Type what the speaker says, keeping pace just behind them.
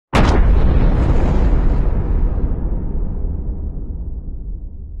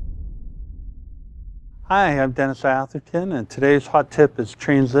Hi, I'm Dennis Atherton, and today's hot tip is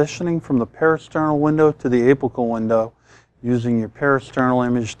transitioning from the parasternal window to the apical window using your parasternal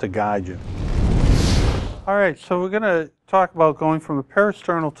image to guide you. All right, so we're going to talk about going from the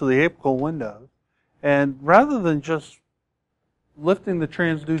parasternal to the apical window. And rather than just lifting the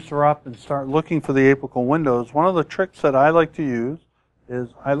transducer up and start looking for the apical windows, one of the tricks that I like to use is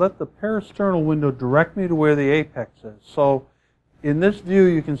I let the parasternal window direct me to where the apex is. So in this view,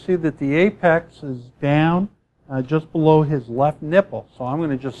 you can see that the apex is down just below his left nipple. So I'm going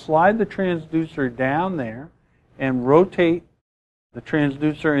to just slide the transducer down there and rotate the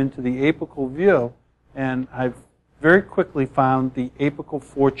transducer into the apical view. And I've very quickly found the apical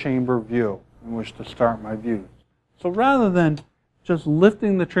four-chamber view in which to start my views. So rather than just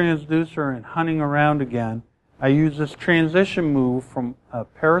lifting the transducer and hunting around again, I use this transition move from a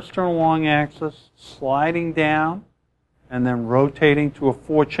parasternal long axis, sliding down, and then rotating to a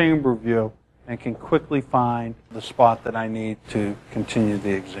four-chamber view, and can quickly find the spot that I need to continue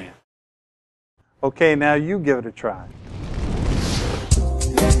the exam. Okay, now you give it a try.